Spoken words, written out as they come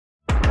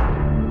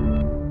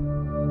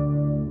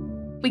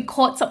we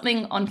caught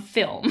something on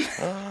film.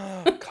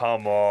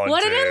 Come on,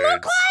 What did it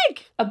look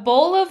like? A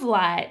ball of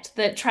light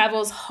that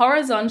travels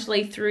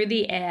horizontally through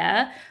the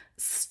air,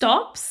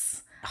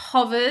 stops,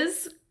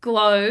 hovers,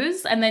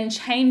 glows, and then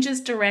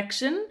changes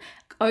direction,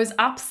 goes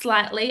up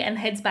slightly and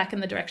heads back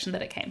in the direction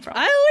that it came from.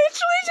 I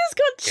literally just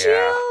got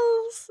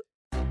chills.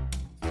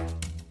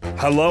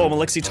 Hello, I'm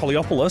Alexi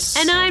Toliopoulos.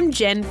 And I'm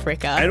Jen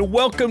Fricker. And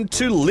welcome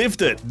to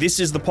Lived It. This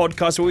is the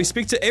podcast where we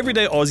speak to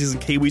everyday Aussies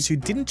and Kiwis who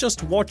didn't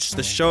just watch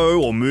the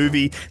show or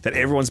movie that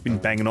everyone's been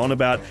banging on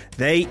about.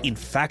 They, in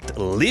fact,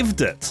 lived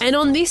it. And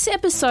on this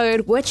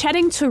episode, we're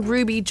chatting to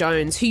Ruby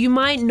Jones, who you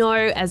might know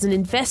as an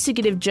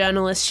investigative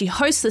journalist. She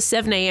hosts the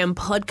 7am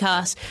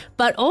podcast,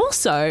 but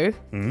also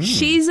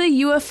she's a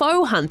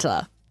UFO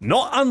hunter.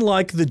 Not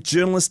unlike the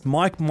journalist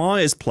Mike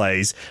Myers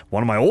plays,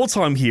 one of my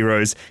all-time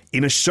heroes,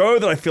 in a show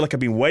that I feel like I've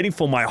been waiting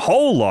for my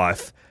whole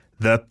life,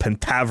 the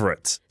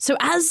Pentaverate. So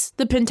as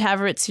the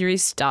Pentaverate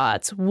series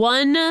starts,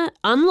 one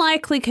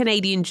unlikely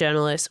Canadian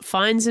journalist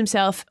finds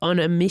himself on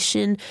a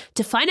mission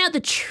to find out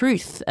the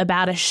truth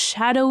about a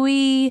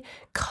shadowy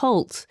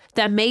cult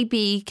that may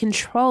be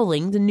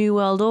controlling the New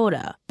World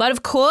Order. But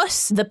of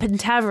course, the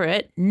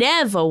Pentaverate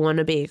never want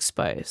to be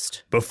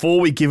exposed.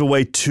 Before we give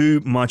away too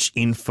much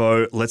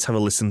info, let's have a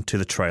listen to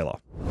the trailer.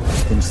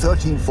 In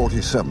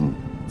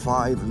 1347,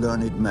 5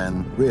 learned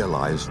men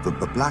realized that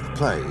the Black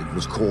Plague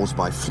was caused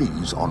by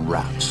fleas on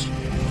rats.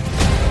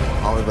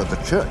 However, the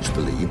church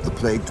believed the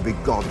plague to be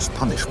God's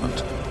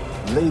punishment,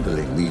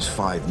 labeling these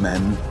 5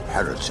 men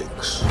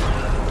heretics.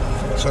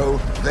 So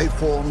they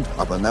formed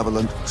a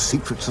benevolent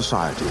secret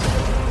society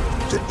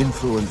to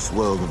influence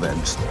world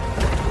events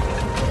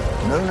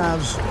known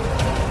as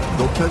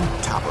the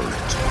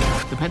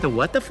Pentaverate. The Penta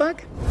what the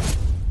fuck?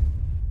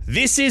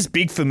 This is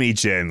big for me,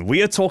 Jen.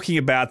 We are talking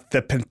about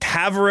the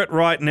Pentaverate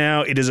right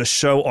now. It is a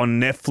show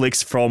on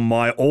Netflix from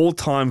my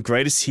all-time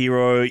greatest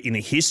hero in the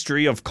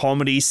history of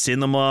comedy,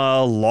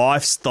 cinema,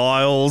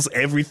 lifestyles,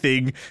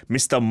 everything,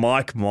 Mr.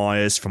 Mike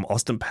Myers from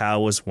Austin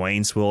Powers,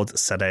 Wayne's World,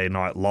 Saturday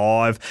Night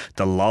Live,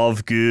 the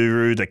Love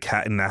Guru, the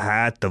Cat in the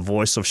Hat, the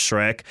voice of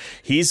Shrek.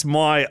 He's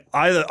my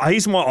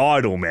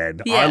idol,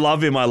 man. Yeah. I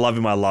love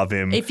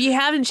him. If you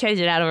haven't checked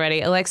it out already,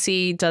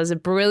 Alexi does a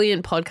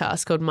brilliant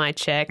podcast called My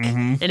Check,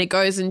 and it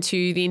goes into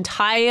the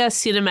entire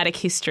cinematic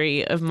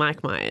history of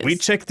Mike Myers. We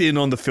checked in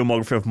on the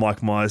filmography of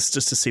Mike Myers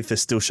just to see if they're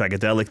still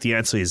shagadelic. The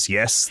answer is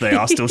yes, they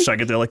are still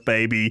shagadelic,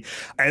 baby.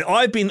 And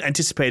I've been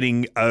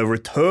anticipating a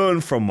return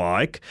from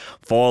Mike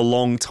for a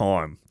long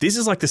time. This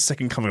is like the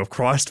second coming of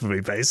Christ for me,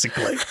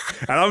 basically.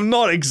 And I'm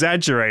not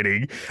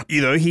exaggerating.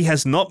 You know, he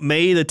has not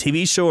made a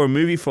TV show or a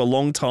movie for a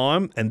long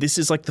time. And this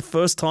is like the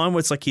first time where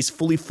it's like his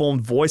fully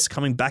formed voice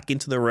coming back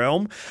into the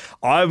realm.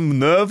 I'm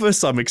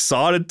nervous. I'm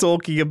excited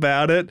talking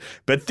about it.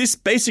 But this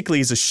basically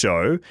is a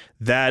show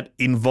that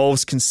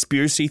involves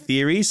conspiracy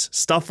theories,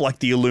 stuff like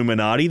the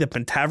Illuminati. The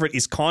Pentaverate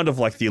is kind of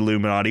like the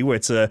Illuminati, where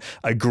it's a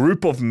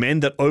group of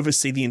men that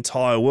oversee the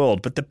entire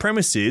world. But the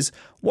premise is,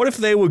 what if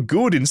they were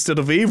good instead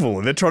of evil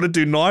and they're trying to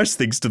do nice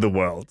things to the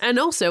world? And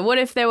also, what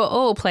if they were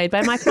all played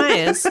by Mike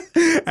Myers?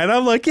 And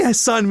I'm like, yeah,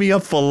 sign me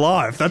up for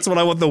life. That's what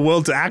I want the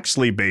world to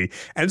actually be.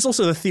 And it's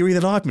also the theory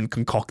that I've been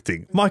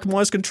concocting. Mike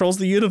Myers controls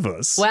the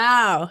universe.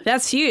 Wow,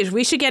 that's huge.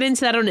 We should get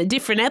into that on a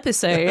different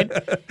episode.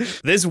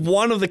 There's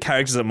one of the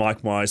characters that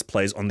Mike Myers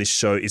plays on this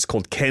show is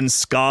called Ken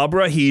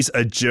Scarborough. He's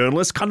a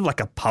journalist, kind of like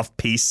a puff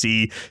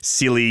piecey,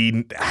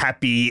 silly,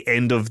 happy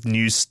end of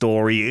news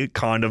story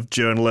kind of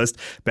journalist.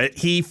 But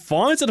he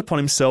finds it upon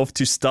himself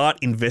to start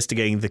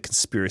investigating the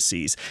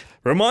conspiracies.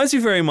 Reminds me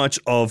very much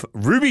of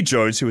Ruby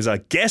Jones, who is our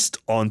guest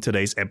on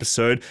today's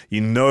episode.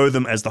 You know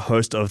them as the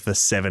host of the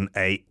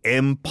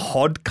 7am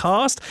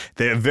podcast.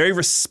 They're a very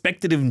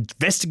respected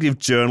investigative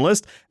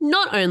journalist.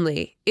 Not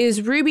only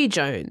is Ruby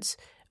Jones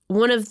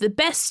one of the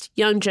best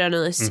young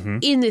journalists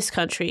in this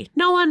country,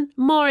 no one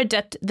more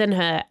adept than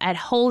her at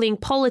holding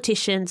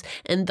politicians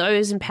and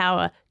those in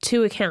power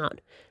to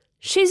account.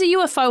 She's a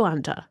UFO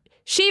hunter.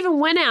 She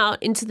even went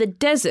out into the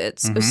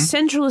deserts of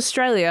Central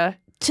Australia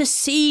to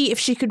see if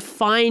she could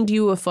find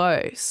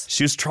UFOs.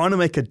 She was trying to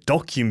make a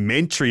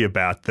documentary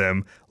about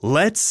them.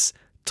 Let's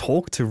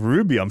talk to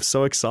Ruby. I'm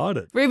so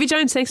excited. Ruby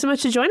Jones, thanks so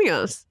much for joining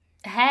us.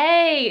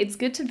 Hey, it's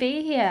good to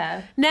be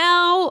here.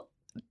 Now,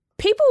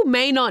 people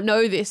may not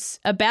know this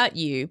about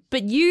you,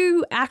 but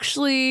you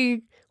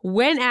actually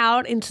went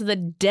out into the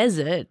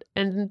desert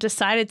and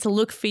decided to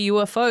look for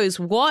UFOs.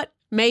 What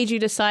made you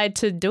decide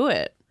to do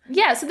it?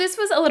 Yeah, so this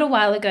was a little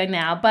while ago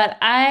now, but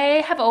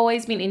I have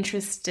always been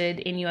interested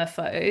in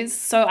UFOs.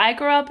 So I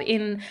grew up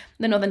in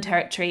the Northern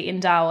Territory in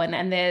Darwin,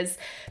 and there's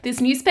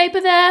this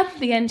newspaper there,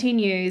 the NT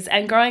News,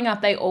 and growing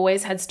up they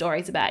always had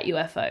stories about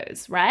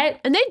UFOs, right?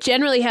 And they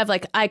generally have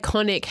like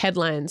iconic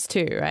headlines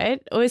too,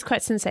 right? Always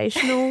quite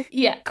sensational.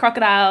 Yeah,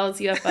 crocodiles,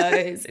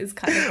 UFOs is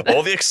kind of...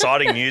 All the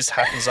exciting news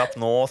happens up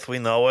north, we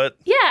know it.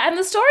 Yeah, and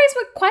the stories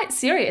were quite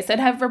serious. They'd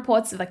have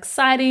reports of like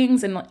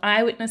sightings and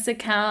eyewitness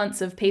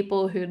accounts of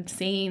people who'd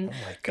seen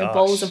seen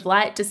balls of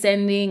light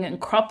descending and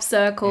crop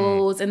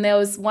circles. And there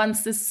was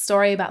once this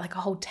story about like a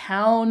whole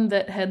town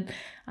that had,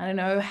 I don't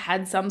know,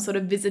 had some sort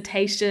of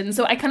visitation.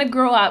 So I kind of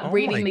grew up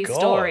reading these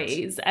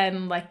stories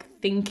and like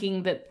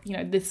thinking that, you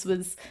know, this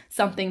was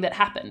something that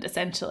happened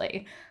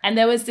essentially. And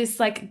there was this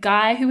like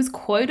guy who was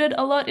quoted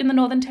a lot in the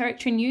Northern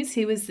Territory news.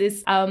 He was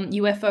this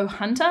UFO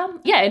hunter.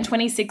 Yeah, in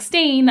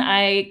 2016,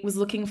 I was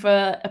looking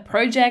for a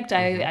project.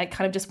 I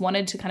kind of just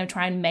wanted to kind of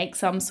try and make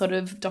some sort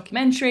of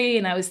documentary,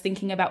 and I was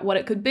thinking about what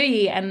it could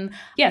be. And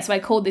yeah, so I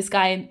called this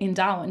guy in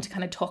Darwin to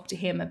kind of talk to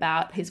him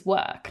about his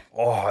work.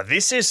 Oh,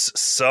 this is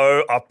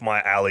so up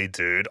my alley,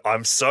 dude.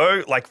 I'm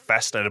so like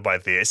fascinated by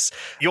this.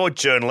 You're a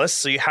journalist,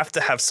 so you have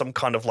to have some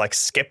kind of like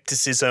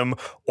skepticism,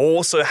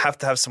 also have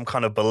to have some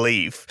kind of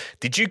belief.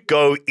 Did you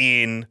go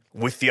in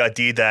with the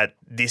idea that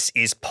this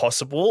is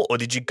possible, or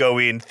did you go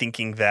in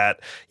thinking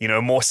that, you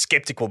know, more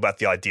skeptical about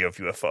the idea of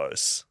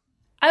UFOs?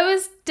 I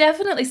was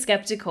definitely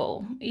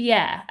skeptical.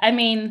 Yeah. I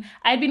mean,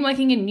 I'd been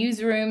working in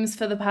newsrooms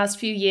for the past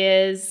few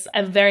years.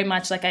 I'm very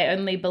much like I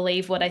only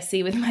believe what I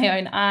see with my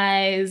own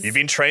eyes. You've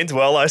been trained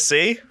well, I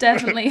see.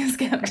 Definitely a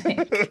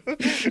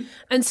skeptic.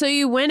 And so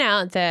you went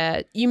out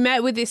there, you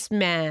met with this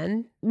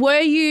man. Were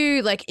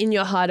you like in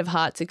your heart of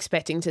hearts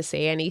expecting to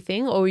see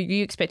anything, or were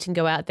you expecting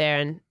to go out there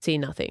and see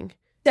nothing?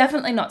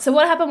 Definitely not. So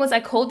what happened was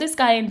I called this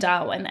guy in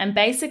Darwin, and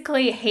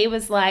basically he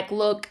was like,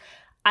 look,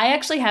 I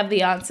actually have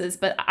the answers,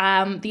 but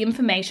the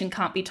information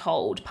can't be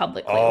told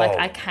publicly. Like,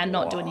 I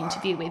cannot do an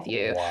interview with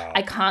you. Wow.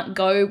 I can't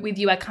go with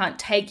you. I can't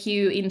take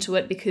you into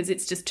it because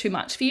it's just too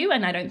much for you,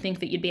 and I don't think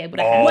that you'd be able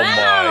to handle it.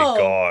 Oh, my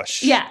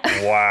gosh. Yeah.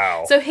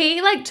 Wow. So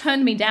he, like,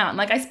 turned me down.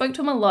 Like, I spoke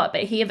to him a lot,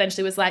 but he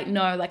eventually was like,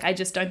 no, like, I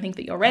just don't think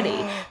that you're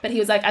ready. But he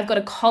was like, I've got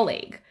a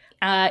colleague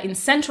in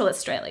Central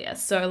Australia,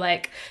 so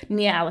like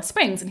near Alice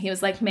Springs, and he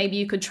was like, maybe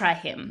you could try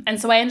him. And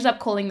so I ended up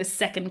calling this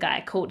second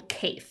guy called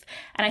Keith,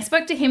 and I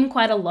spoke to him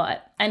quite a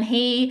lot, and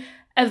he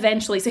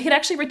eventually, so he'd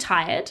actually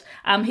retired.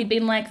 He'd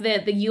been like the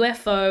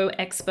UFO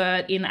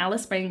expert in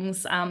Alice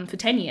Springs for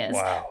 10 years,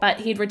 but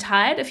he'd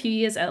retired a few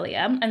years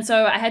earlier. And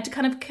so I had to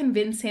kind of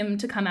convince him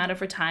to come out of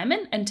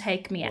retirement and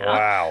take me out.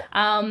 Wow.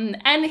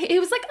 And he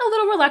was like a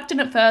little reluctant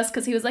at first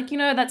because he was like, you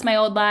know, that's my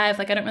old life.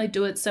 Like, I don't really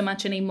do it so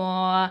much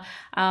anymore.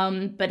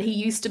 But he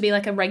used to be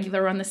like a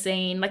regular on the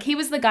scene. Like, he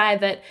was the guy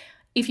that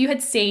if you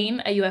had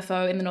seen a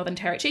UFO in the Northern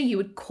Territory, you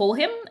would call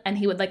him and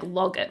he would like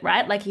log it,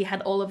 right? Like, he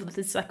had all of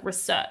this like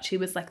research. He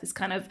was like this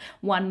kind of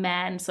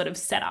one-man sort of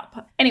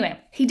setup. Anyway,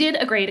 he did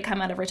agree to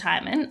come out of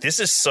retirement. This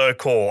is so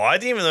cool. I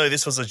didn't even know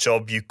this was a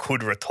job you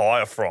could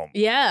retire from.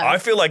 Yeah. I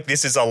feel like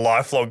this is a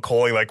lifelong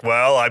calling. Like,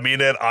 well, I'm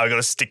in it. I've got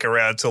to stick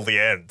around till the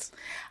end.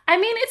 I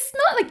mean, it's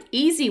not like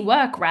easy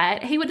work,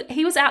 right? He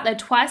was out there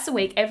twice a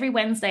week, every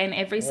Wednesday and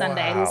every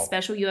Sunday at his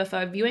special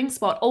UFO viewing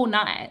spot all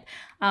night,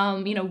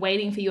 you know,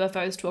 waiting for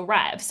UFOs to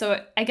arrive.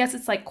 So I guess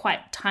it's like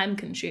quite time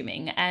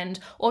consuming, and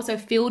also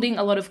fielding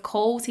a lot of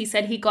calls. He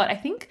said he got, I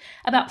think,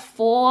 about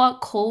 4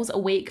 calls a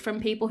week from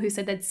people who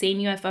said they'd seen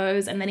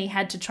UFOs, and then he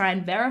had to try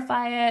and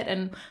verify it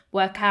and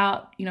work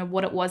out, you know,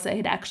 what it was that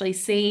he'd actually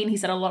seen. He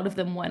said a lot of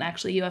them weren't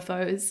actually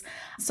UFOs.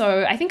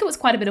 So I think it was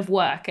quite a bit of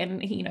work,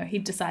 and he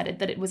decided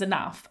that it was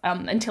enough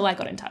until I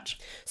got in touch.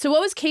 So what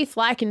was Keith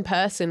like in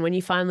person when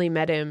you finally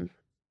met him?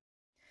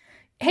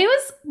 He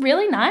was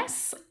really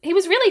nice. He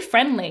was really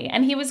friendly,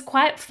 and he was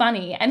quite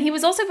funny. And he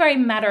was also very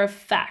matter of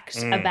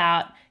fact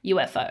about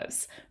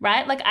UFOs,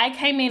 right? Like, I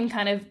came in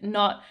kind of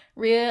not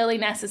really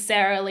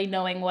necessarily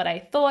knowing what I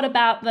thought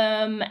about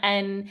them,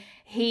 and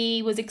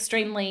he was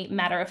extremely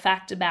matter of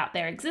fact about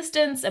their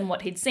existence and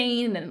what he'd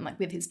seen, and like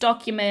with his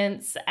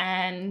documents.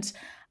 And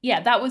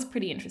yeah, that was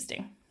pretty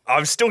interesting.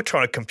 I'm still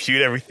trying to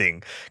compute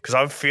everything because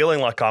I'm feeling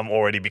like I'm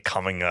already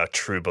becoming a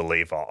true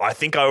believer. I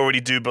think I already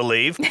do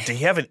believe. Did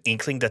he have an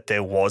inkling that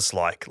there was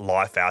like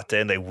life out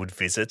there and they would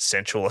visit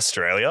Central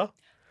Australia?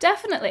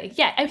 Definitely.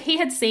 Yeah. He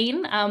had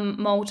seen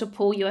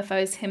multiple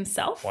UFOs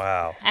himself.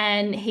 Wow.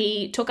 And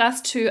he took us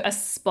to a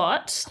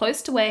spot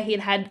close to where he'd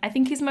had, I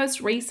think, his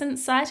most recent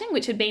sighting,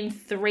 which had been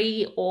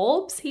 3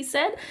 orbs, he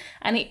said.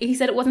 And he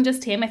said it wasn't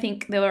just him. I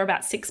think there were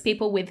about 6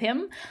 people with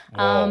him.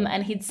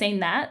 And he'd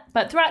seen that.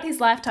 But throughout his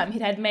lifetime,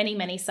 he'd had many,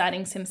 many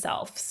sightings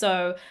himself.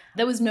 So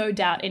there was no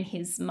doubt in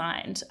his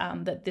mind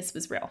that this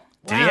was real.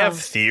 Did he have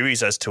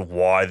theories as to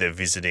why they're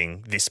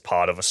visiting this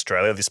part of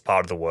Australia, this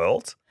part of the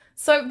world?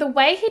 So the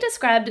way he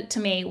described it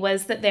to me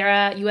was that there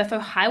are UFO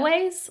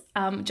highways,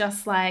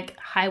 just like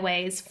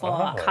highways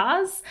for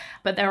cars,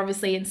 but they're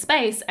obviously in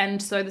space.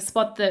 And so the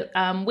spot that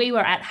we were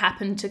at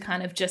happened to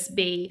kind of just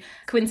be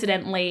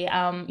coincidentally,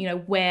 you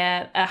know,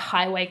 where a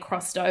highway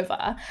crossed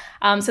over.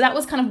 So that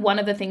was kind of one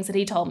of the things that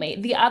he told me.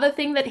 The other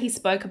thing that he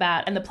spoke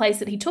about, and the place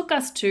that he took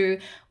us to,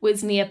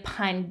 was near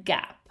Pine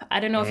Gap. I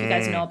don't know if you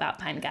guys know about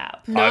Pine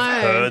Gap. No.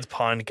 I've heard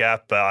Pine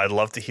Gap, but I'd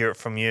love to hear it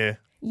from you.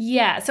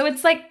 Yeah, so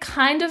it's like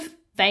kind of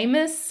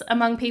famous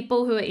among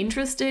people who are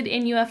interested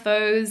in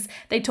UFOs.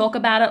 They talk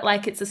about it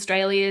like it's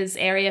Australia's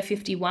Area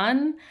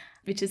 51.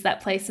 which is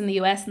that place in the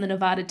US in the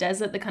Nevada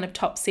desert, the kind of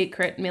top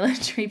secret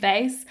military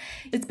base.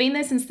 It's been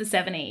there since the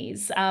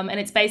 70s, and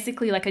it's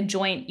basically like a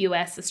joint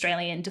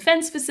US-Australian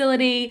defense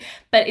facility,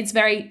 but it's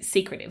very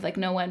secretive. Like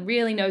no one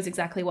really knows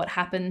exactly what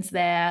happens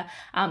there.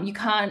 You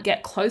can't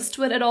get close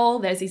to it at all.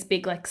 There's these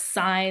big like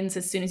signs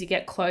as soon as you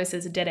get close,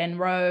 there's a dead-end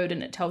road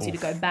and it tells you to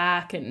go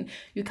back, and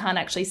you can't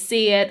actually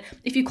see it.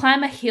 If you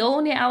climb a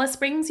hill near Alice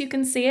Springs, you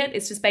can see it.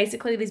 It's just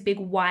basically these big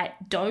white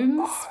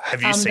domes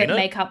that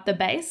make up the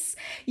base.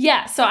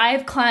 Yeah, so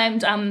I've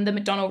climbed the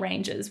McDonnell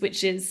Ranges,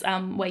 which is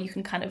where you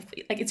can kind of,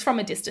 like it's from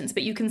a distance,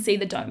 but you can see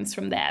the domes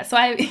from there. So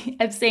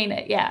I've seen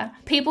it, yeah.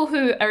 People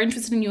who are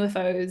interested in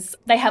UFOs,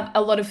 they have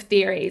a lot of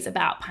theories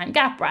about Pine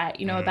Gap, right?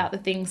 You know, about the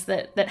things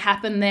that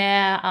happen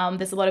there.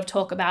 There's a lot of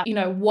talk about, you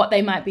know, what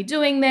they might be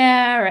doing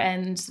there,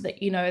 and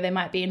that, you know, they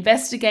might be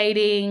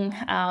investigating,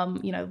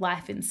 you know,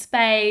 life in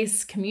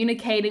space,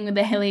 communicating with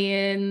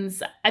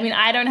aliens. I mean,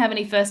 I don't have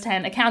any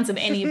firsthand accounts of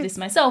any of this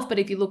myself, but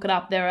if you look it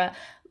up, there are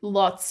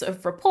lots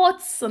of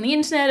reports on the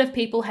internet of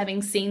people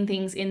having seen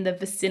things in the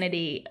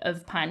vicinity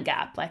of Pine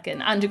Gap, like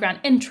an underground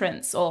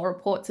entrance or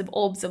reports of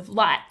orbs of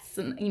lights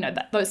and, you know,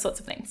 those sorts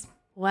of things.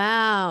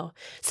 Wow.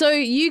 So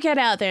you get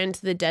out there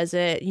into the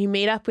desert, you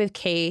meet up with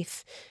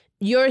Keith,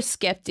 you're a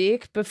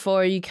skeptic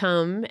before you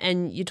come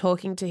and you're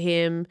talking to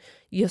him,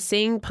 you're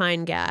seeing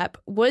Pine Gap.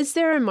 Was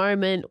there a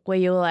moment where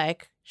you're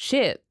like,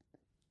 shit,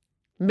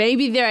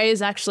 maybe there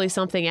is actually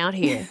something out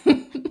here?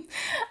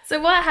 So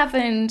what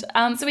happened,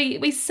 so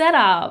we set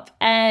up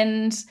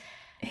and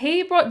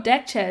he brought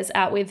deck chairs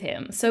out with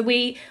him. So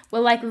we were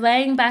like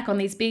laying back on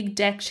these big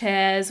deck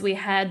chairs. We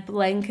had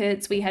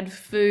blankets, we had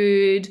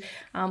food,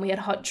 we had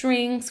hot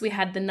drinks, we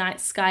had the night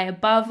sky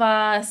above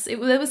us. There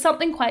was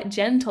something quite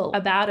gentle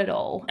about it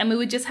all. And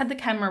we just had the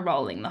camera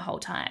rolling the whole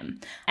time.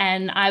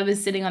 And I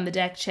was sitting on the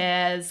deck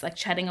chairs, like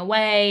chatting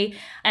away.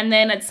 And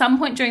then at some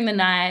point during the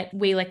night,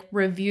 we like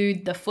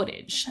reviewed the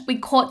footage. We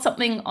caught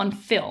something on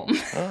film.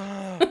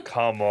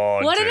 Come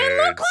on, What did it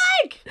look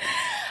like?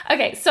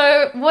 Okay,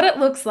 so what it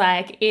looks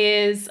like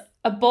is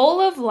a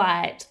ball of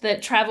light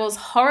that travels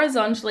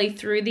horizontally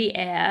through the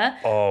air,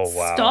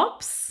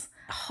 stops,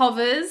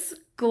 hovers,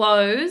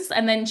 glows,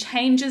 and then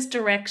changes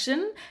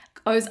direction,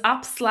 goes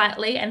up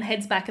slightly and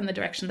heads back in the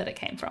direction that it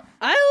came from.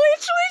 I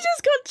literally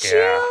just got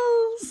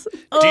chills.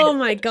 Oh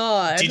my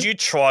God. Did you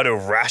try to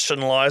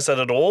rationalize that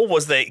at all?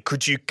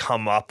 Could you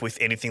come up with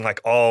anything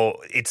like, oh,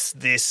 it's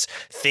this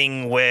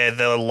thing where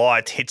the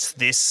light hits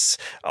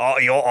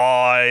your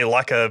eye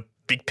like a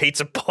big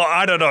pizza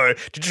pie? I don't know.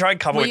 Did you try and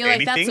come up with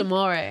anything? That's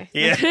amore.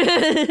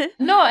 Yeah.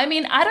 No, I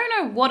mean, I don't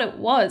know what it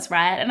was,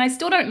 right? And I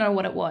still don't know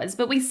what it was,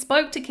 but we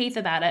spoke to Keith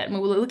about it and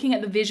we were looking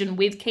at the vision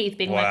with Keith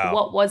being like,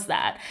 what was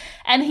that?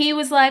 And he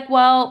was like,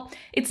 well,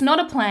 it's not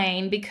a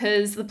plane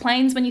because the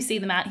planes, when you see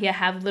them out here,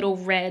 have little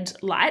red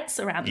lights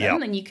around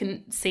them and you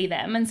can see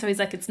them. And so he's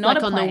like, it's not like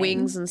a plane. on the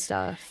wings and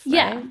stuff.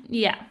 Right?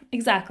 Yeah,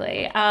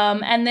 exactly.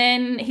 And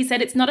then he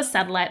said it's not a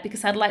satellite because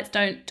satellites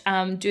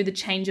don't do the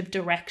change of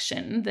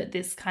direction that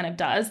this kind of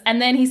does.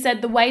 And then he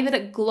said the way that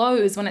it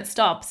glows when it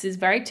stops is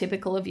very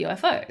typical of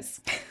UFOs.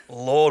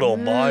 Lord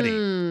almighty.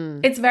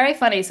 It's very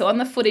funny. So on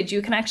the footage,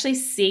 you can actually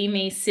see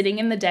me sitting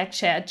in the deck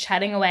chair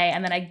chatting away,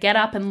 and then I get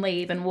up and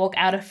leave and walk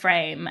out of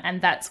frame,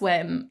 and that's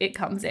when it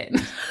comes in.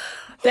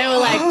 They were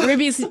like,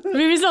 Ruby's not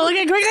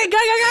looking, quickly, go.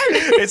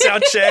 It's our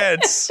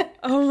chance.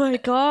 Oh my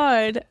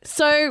God.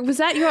 So was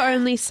that your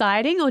only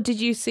sighting, or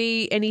did you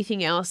see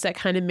anything else that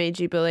kind of made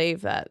you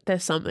believe that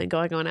there's something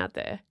going on out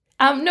there?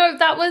 No,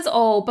 that was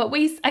all. But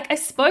I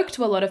spoke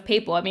to a lot of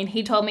people. I mean,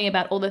 he told me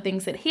about all the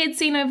things that he had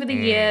seen over the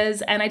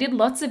years, and I did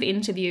lots of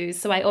interviews.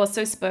 So I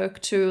also spoke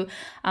to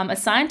a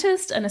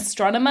scientist, an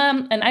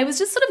astronomer, and I was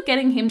just sort of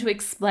getting him to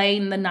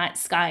explain the night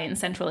sky in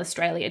Central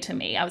Australia to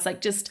me. I was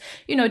like, just,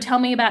 tell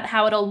me about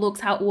how it all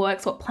looks, how it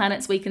works, what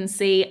planets we can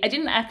see. I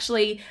didn't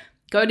actually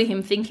go to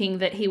him thinking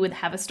that he would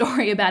have a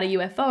story about a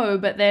UFO,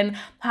 but then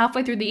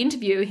halfway through the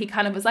interview, he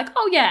kind of was like,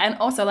 oh yeah, and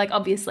also like,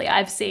 obviously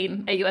I've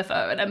seen a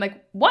UFO. And I'm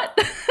like, what?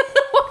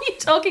 What are you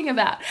talking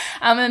about?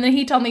 And then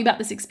he told me about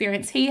this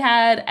experience he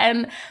had,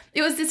 and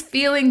it was this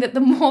feeling that the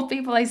more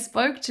people I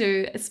spoke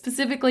to,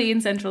 specifically in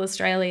Central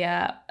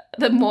Australia,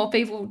 the more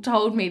people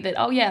told me that,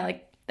 oh yeah,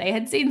 like they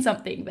had seen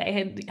something,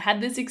 they had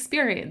this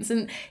experience.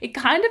 And it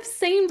kind of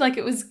seemed like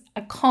it was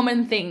a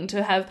common thing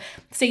to have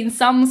seen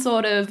some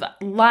sort of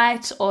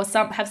light or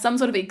have some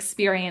sort of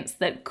experience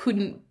that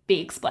couldn't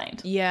be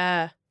explained.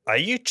 Yeah. Are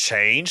you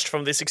changed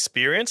from this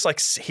experience? Like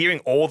hearing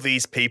all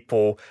these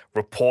people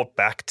report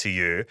back to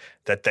you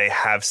that they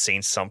have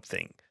seen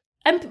something.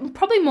 I'm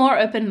probably more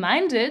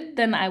open-minded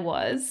than I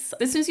was.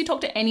 As soon as you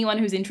talk to anyone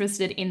who's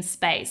interested in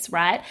space,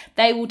 right,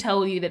 they will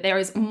tell you that there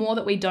is more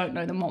that we don't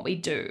know than what we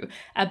do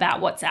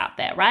about what's out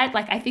there, right?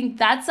 Like, I think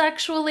that's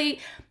actually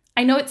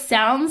I know it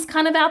sounds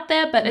kind of out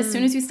there, but as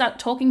soon as you start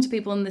talking to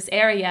people in this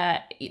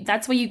area,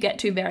 that's where you get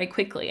to very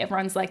quickly.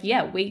 Everyone's like,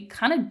 yeah, we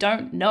kind of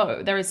don't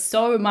know. There is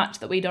so much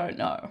that we don't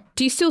know.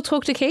 Do you still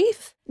talk to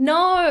Keith? No,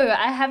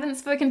 I haven't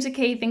spoken to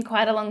Keith in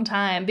quite a long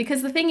time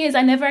because the thing is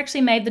I never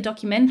actually made the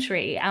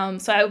documentary.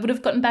 So I would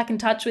have gotten back in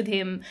touch with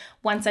him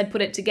once I'd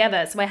put it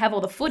together. So I have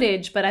all the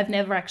footage, but I've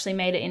never actually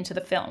made it into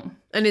the film.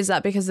 And is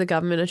that because the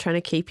government are trying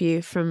to keep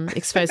you from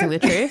exposing the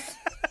truth?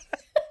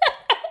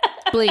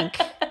 Blink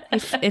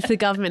if the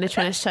government are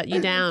trying to shut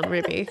you down,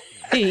 Ruby.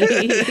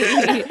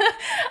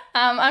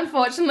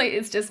 Unfortunately,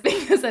 it's just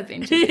because I've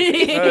been too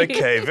busy.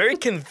 Okay, very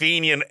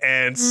convenient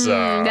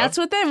answer. That's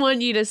what they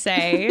want you to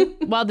say.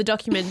 While the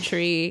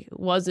documentary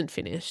wasn't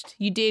finished,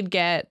 you did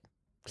get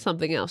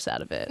something else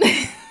out of it.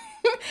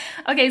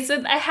 Okay,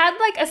 so I had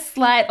like a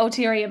slight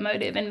ulterior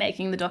motive in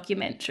making the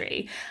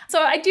documentary.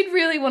 So I did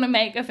really want to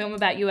make a film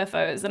about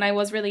UFOs and I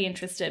was really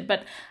interested,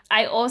 but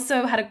I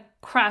also had a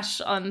crush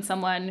on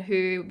someone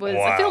who was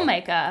a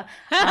filmmaker.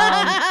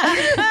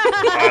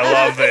 I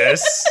love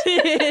this.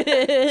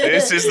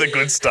 This is the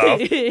good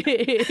stuff.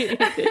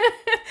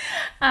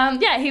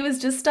 Yeah, he was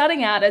just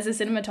starting out as a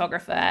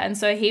cinematographer, and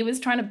so he was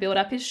trying to build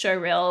up his show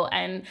reel,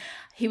 and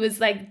he was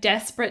like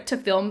desperate to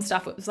film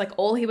stuff. It was like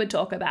all he would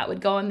talk about. Would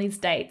go on these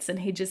dates and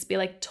he'd just be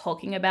like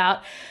talking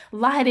about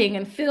lighting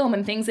and film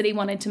and things that he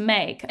wanted to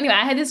make. Anyway,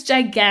 I had this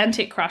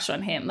gigantic crush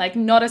on him, like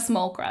not a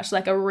small crush,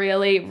 like a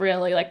really,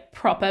 really like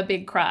proper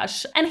big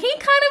crush. And he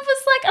kind of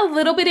was like a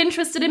little bit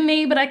interested in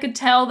me, but I could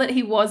tell that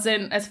he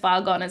wasn't as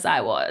far gone as I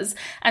was.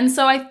 And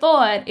so I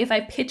thought if I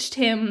pitched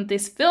him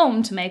this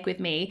film to make with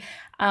me,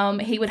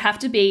 he would have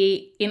to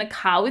be in a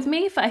car with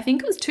me for I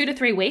think it was 2 to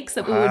 3 weeks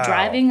that we were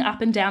driving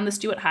up and down the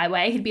Stuart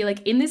Highway. He'd be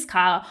like in this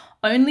car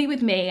only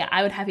with me.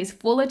 I would have his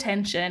full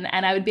attention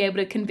and I would be able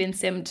to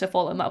convince him to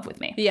fall in love with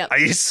me. Yeah. Are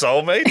you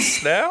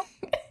soulmates now?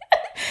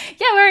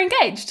 Yeah, we're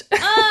engaged.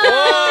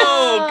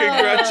 Oh,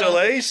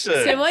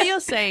 congratulations. So what you're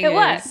saying It is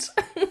worked.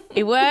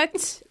 It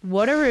worked.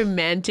 What a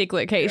romantic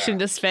location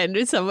to spend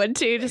with someone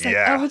too. Just like,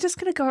 Yeah. oh, we're just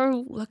going to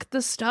go look at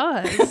the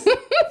stars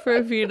for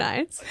a few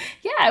nights.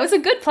 Yeah, it was a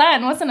good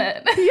plan, wasn't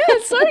it? Yeah,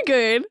 it's so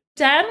good.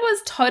 Dan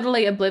was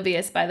totally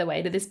oblivious, by the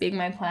way, to this being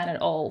my plan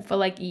at all for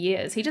like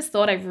years. He just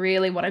thought I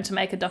really wanted to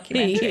make a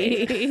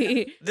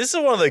documentary. This is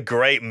one of the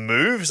great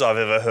moves I've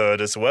ever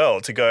heard as well,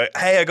 to go,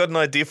 hey, I got an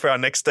idea for our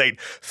next date,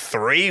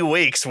 3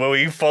 weeks where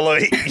we follow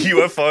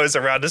UFOs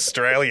around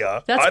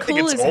Australia. That's I cool think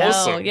it's as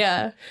awesome. hell.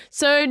 Yeah.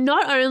 So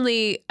not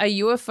only are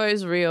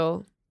UFOs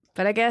real,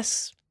 but I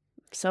guess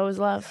so is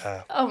love.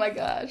 Oh my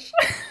gosh.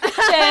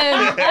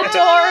 Jen,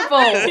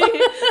 adorable.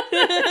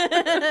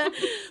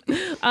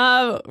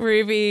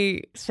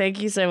 Ruby,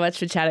 thank you so much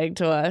for chatting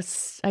to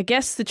us. I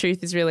guess the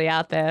truth is really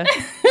out there.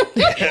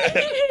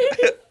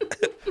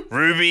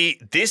 Ruby,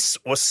 this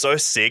was so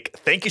sick.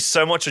 Thank you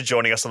so much for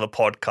joining us on the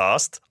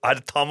podcast. I had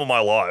a time of my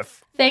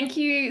life. Thank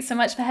you so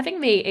much for having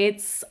me.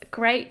 It's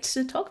great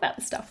to talk about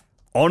this stuff.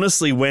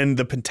 Honestly, when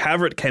the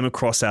Pentaverate came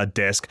across our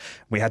desk,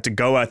 we had to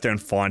go out there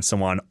and find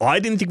someone. I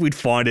didn't think we'd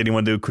find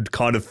anyone who could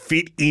kind of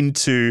fit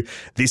into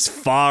this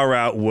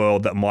far-out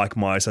world that Mike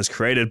Myers has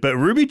created. But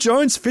Ruby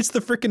Jones fits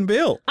the freaking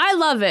bill. I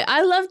love it.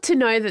 I love to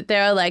know that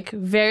there are like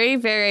very,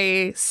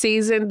 very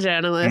seasoned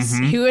journalists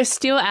who are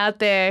still out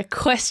there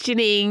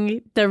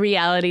questioning the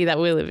reality that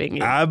we're living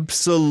in.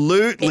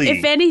 Absolutely.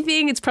 If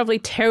anything, it's probably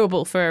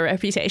terrible for her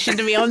reputation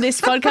to be on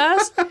this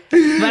podcast.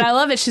 But I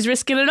love it. She's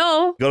risking it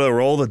all. Got to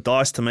roll the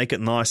dice to make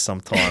it nice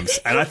sometimes.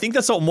 And I think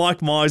that's what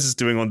Mike Myers is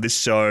doing on this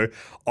show.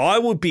 I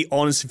would be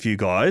honest with you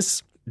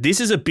guys.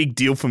 This is a big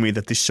deal for me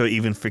that this show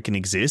even freaking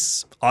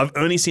exists. I've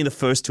only seen the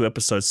first 2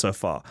 episodes so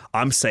far.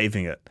 I'm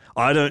saving it.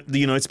 I don't,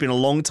 it's been a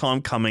long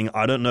time coming.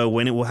 I don't know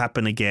when it will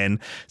happen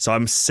again. So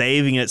I'm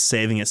saving it.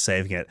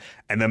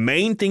 And the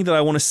main thing that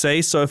I want to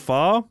say so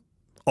far,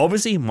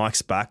 obviously,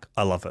 Mike's back.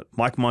 I love it.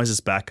 Mike Myers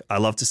is back. I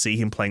love to see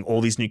him playing all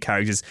these new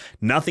characters.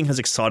 Nothing has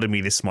excited me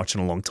this much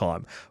in a long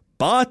time.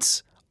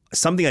 But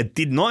something I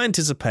did not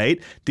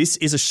anticipate, this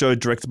is a show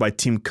directed by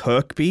Tim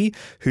Kirkby,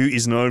 who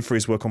is known for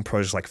his work on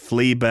projects like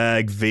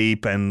Fleabag,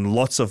 Veep, and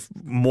lots of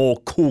more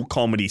cool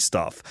comedy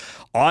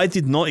stuff. I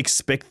did not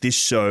expect this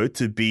show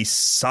to be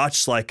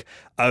such like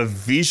a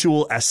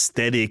visual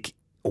aesthetic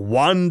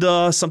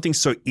wonder, something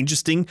so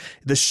interesting.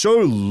 The show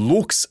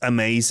looks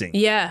amazing.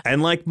 Yeah.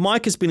 And like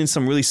Mike has been in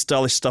some really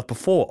stylish stuff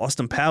before.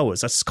 Austin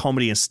Powers, that's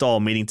comedy and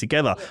style meeting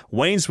together.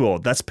 Wayne's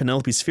World, that's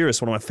Penelope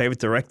Spheris, one of my favorite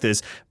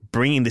directors,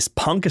 bringing this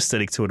punk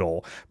aesthetic to it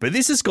all. But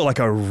this has got like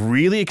a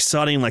really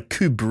exciting, like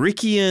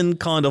Kubrickian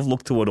kind of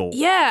look to it all.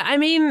 Yeah, I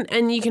mean,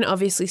 and you can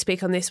obviously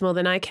speak on this more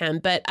than I can,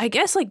 but I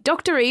guess like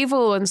Dr.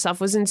 Evil and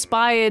stuff was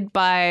inspired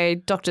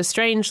by Dr.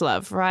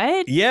 Strangelove,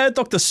 right? Yeah,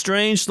 Dr.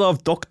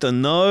 Strangelove, Dr.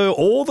 No,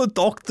 all the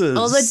doctors.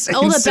 All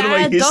the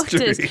bad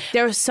doctors.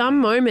 There are some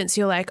moments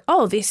you're like,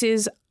 oh, this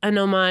is an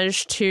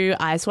homage to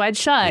Eyes Wide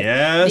Shut.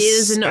 Yes,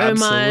 This is an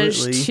absolutely.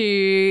 homage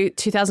to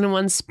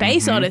 2001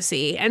 Space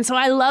Odyssey. And so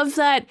I love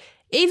that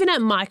even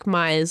at Mike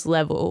Myers'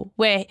 level,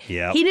 where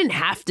he didn't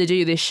have to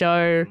do this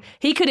show,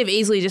 he could have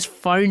easily just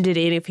phoned it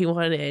in if he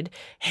wanted.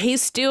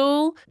 He's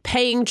still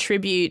paying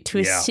tribute to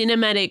a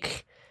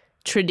cinematic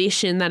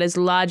tradition that is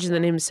larger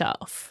than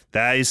himself.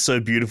 That is so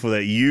beautiful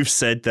that you've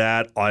said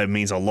that. It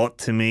means a lot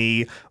to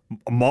me.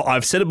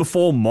 I've said it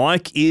before,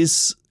 Mike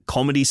is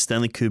comedy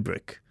Stanley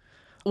Kubrick.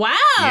 Wow.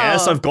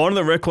 Yes, I've gone on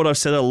the record. I've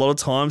said it a lot of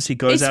times. He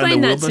goes out in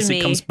the wilderness,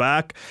 he comes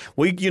back.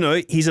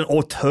 He's an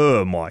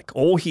auteur, Mike.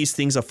 All his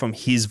things are from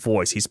his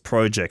voice, his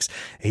projects.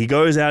 He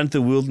goes out into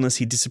the wilderness,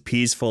 he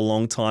disappears for a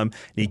long time,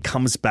 and he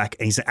comes back,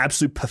 and he's an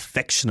absolute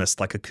perfectionist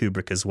like a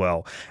Kubrick as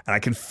well. And I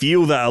can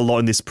feel that a lot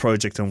in this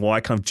project and why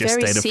I kind of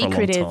gestated for a long time.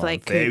 Very secretive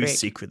like Kubrick. Very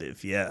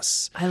secretive,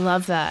 yes. I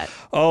love that.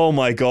 Oh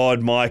my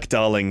God, Mike,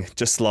 darling,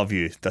 just love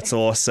you. That's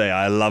all I say.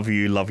 I love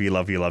you, love you,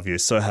 love you, love you.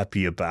 So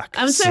happy you're back.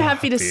 I'm so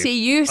happy to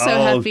see you. So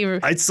happy.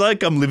 It's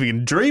like I'm living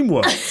in dream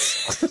world.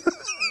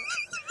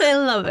 I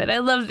love it. I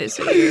love this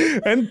with you.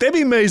 And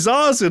Debbie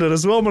Mazar's in it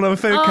as well, one of my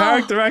favourite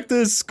character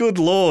actors. Good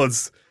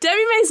lords.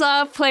 Debbie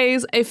Mazar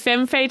plays a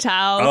femme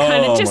fatale,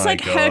 kind of just like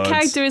her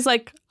character is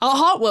like a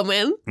hot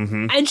woman,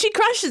 and she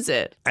crushes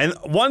it. And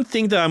one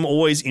thing that I'm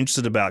always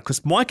interested about,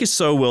 because Mike is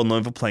so well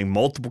known for playing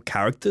multiple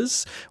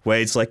characters,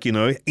 where it's like,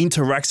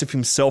 interacts with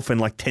himself in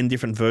like 10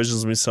 different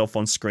versions of himself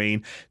on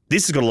screen.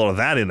 This has got a lot of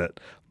that in it.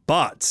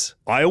 But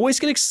I always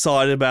get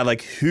excited about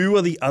like who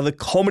are the other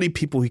comedy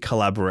people he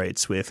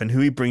collaborates with and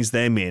who he brings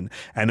them in.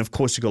 And of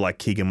course you got like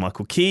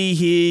Keegan-Michael Key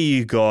here,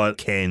 you got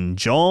Ken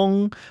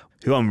Jeong.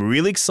 Who I'm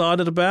really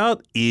excited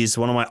about is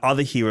one of my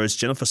other heroes,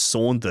 Jennifer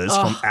Saunders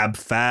from Ab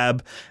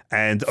Fab.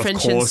 And of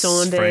course,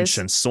 French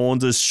and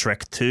Saunders,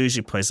 Shrek 2.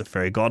 She plays the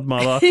fairy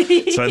godmother.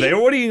 So they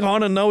already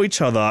kind of know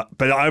each other.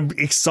 But I'm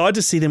excited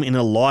to see them in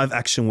a live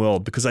action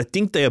world because I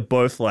think they are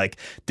both like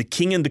the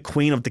king and the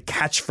queen of the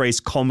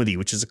catchphrase comedy,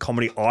 which is a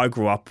comedy I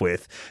grew up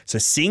with. So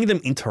seeing them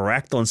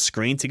interact on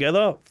screen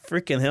together,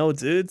 freaking hell,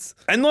 dudes.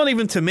 And not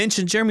even to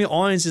mention, Jeremy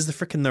Irons is the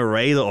freaking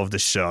narrator of the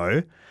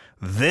show.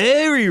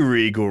 Very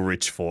regal,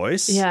 rich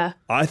voice. Yeah.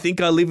 I think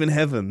I live in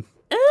heaven.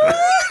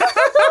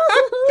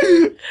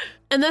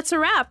 And that's a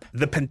wrap.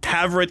 The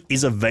Pentaverate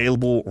is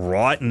available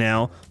right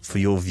now for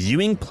your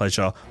viewing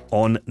pleasure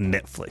on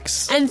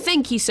Netflix. And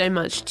thank you so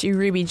much to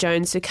Ruby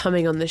Jones for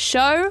coming on the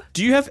show.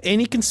 Do you have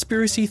any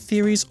conspiracy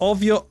theories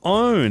of your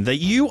own that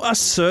you are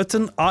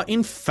certain are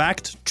in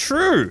fact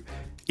true?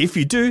 If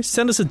you do,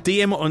 send us a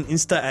DM on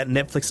Insta at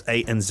Netflix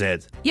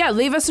ANZ. Yeah,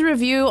 leave us a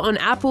review on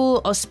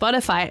Apple or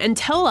Spotify and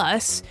tell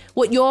us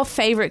what your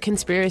favorite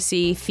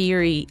conspiracy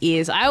theory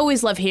is. I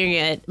always love hearing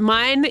it.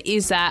 Mine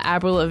is that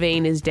Avril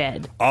Lavigne is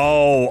dead.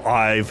 Oh,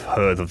 I've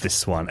heard of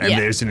this one. And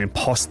there's an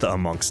imposter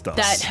amongst us.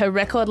 That her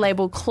record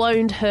label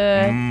cloned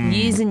her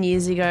years and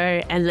years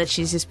ago and that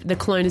the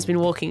clone has been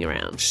walking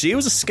around. She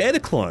was a skater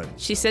clone.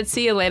 She said,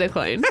 see you later,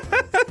 clone.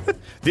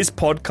 This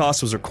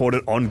podcast was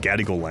recorded on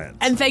Gadigal land.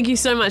 And thank you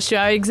so much to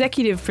our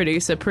executive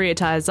producer,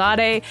 Priyata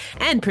Azadeh,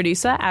 and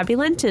producer, Abby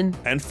Lenton.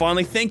 And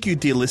finally, thank you,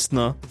 dear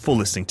listener, for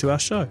listening to our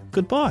show.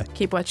 Goodbye.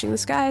 Keep watching the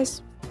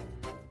skies.